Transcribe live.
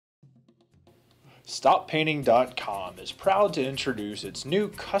Stop-Painting.com is proud to introduce its new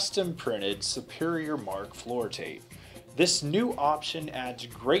custom-printed Superior Mark floor tape. This new option adds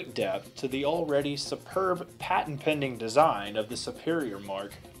great depth to the already superb patent-pending design of the Superior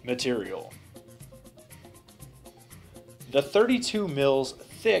Mark material. The 32 mils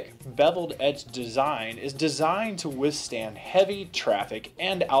thick beveled edge design is designed to withstand heavy traffic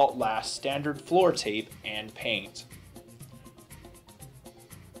and outlast standard floor tape and paint.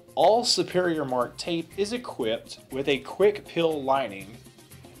 All Superior Mark tape is equipped with a quick peel lining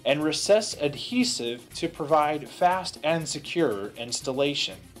and recessed adhesive to provide fast and secure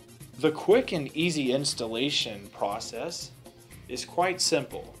installation. The quick and easy installation process is quite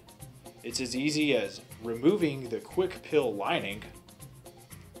simple. It's as easy as removing the quick peel lining,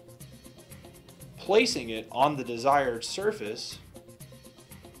 placing it on the desired surface,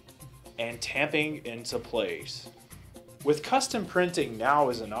 and tamping into place. With custom printing now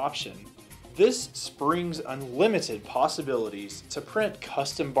as an option, this springs unlimited possibilities to print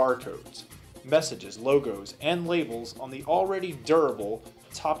custom barcodes, messages, logos, and labels on the already durable,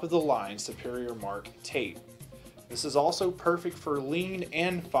 top-of-the-line Superior Mark tape. This is also perfect for Lean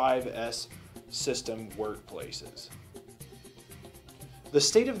and 5S system workplaces. The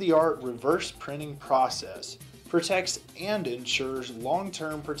state-of-the-art reverse printing process protects and ensures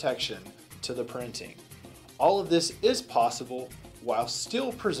long-term protection to the printing. All of this is possible while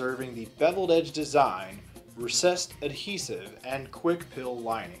still preserving the beveled edge design, recessed adhesive, and quick peel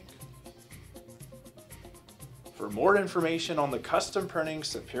lining. For more information on the custom printing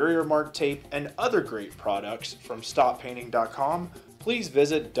Superior Mark tape and other great products from Stop-Painting.com, please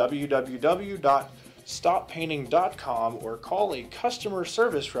visit www.stoppainting.com or call a customer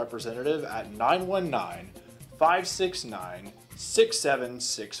service representative at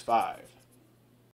 919-569-6765.